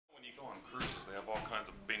have all kinds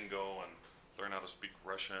of bingo and learn how to speak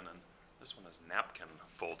Russian, and this one is napkin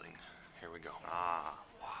folding. Here we go. Ah,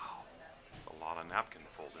 wow. A lot of napkin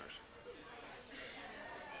folders.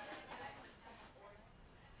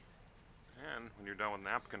 And when you're done with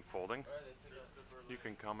napkin folding, you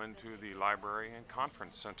can come into the library and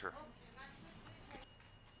conference center.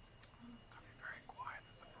 Be very quiet.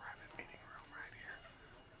 This is a private meeting room right here.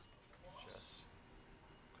 Chess,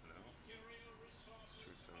 Clue,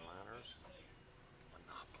 Suits and Ladders,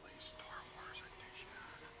 Monopoly, Star Wars edition.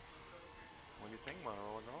 What do you think,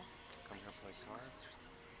 Motorolaman? Come here, play cards.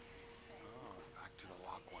 Oh, back to the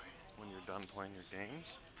walkway. When you're done playing your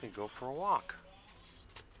games, you go for a walk.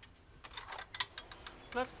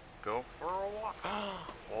 Let's go for a walk.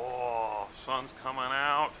 Oh, sun's coming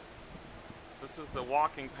out. This is the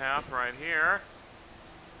walking path right here.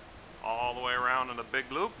 All the way around in a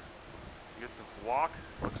big loop. You get to walk.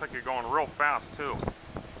 Looks like you're going real fast too,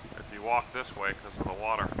 if you walk this way because of the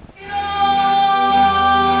water.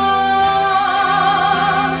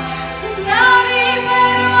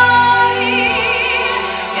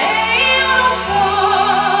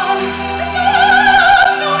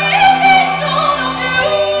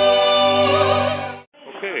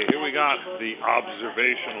 The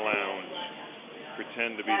observation lounge.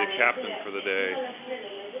 Pretend to be the captain for the day.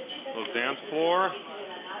 Little dance floor.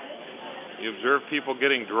 You observe people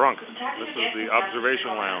getting drunk. This is the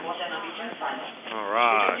observation lounge.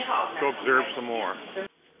 Alright, let's go observe some more.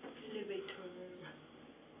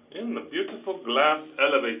 In the beautiful glass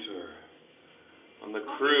elevator. On the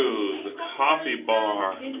cruise, the coffee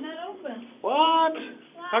bar. It's not open. What?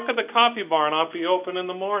 How could the coffee bar not be open in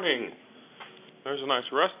the morning? There's a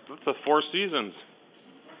nice rest. That's the Four Seasons.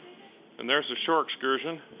 And there's the shore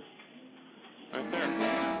excursion. Right there.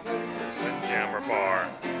 The Jammer Bar.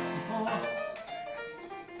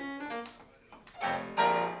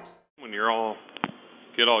 When you're all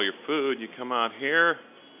get all your food, you come out here.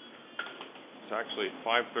 It's actually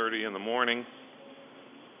 5:30 in the morning.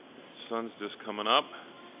 Sun's just coming up.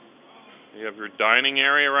 You have your dining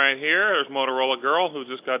area right here. There's Motorola Girl who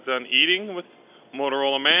just got done eating with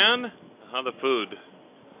Motorolaman. How the food?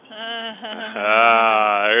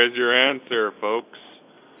 There's your answer, folks.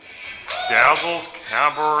 Dazzle's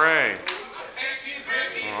Cabaret.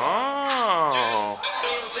 Oh.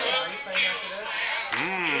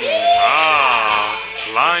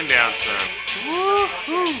 Line dancing.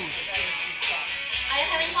 Woohoo. Are you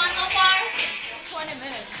having fun so far? 20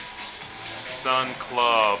 minutes. Sun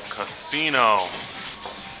Club Casino.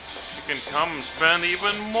 You can come and spend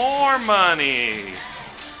even more money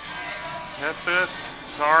at this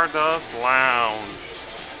Stardust Lounge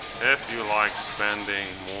if you like spending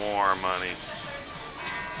more money.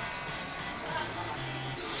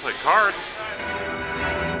 Play cards.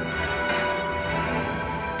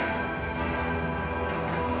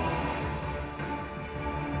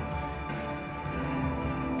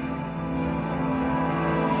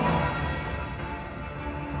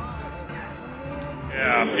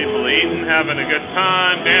 Yeah, people eating, having a good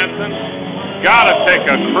time, dancing. Gotta take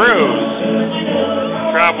a cruise.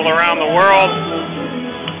 Travel around the world.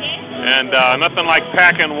 And nothing like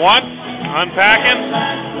packing once, unpacking,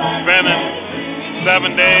 spending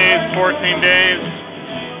 7 days, 14 days,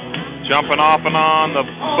 jumping off and on the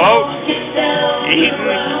boat, eating,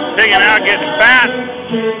 taking out, getting fat,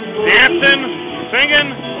 dancing,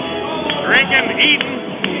 singing, drinking, eating.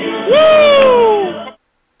 Woo!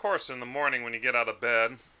 Of course, in the morning when you get out of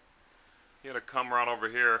bed, you gotta come right over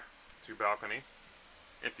here to your balcony.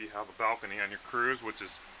 If you have a balcony on your cruise, which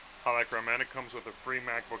is how I recommend. It comes with a free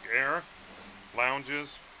MacBook Air,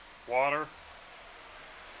 lounges, water,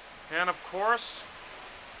 and of course,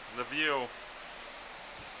 the view.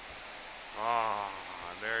 Ah,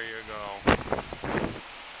 there you go.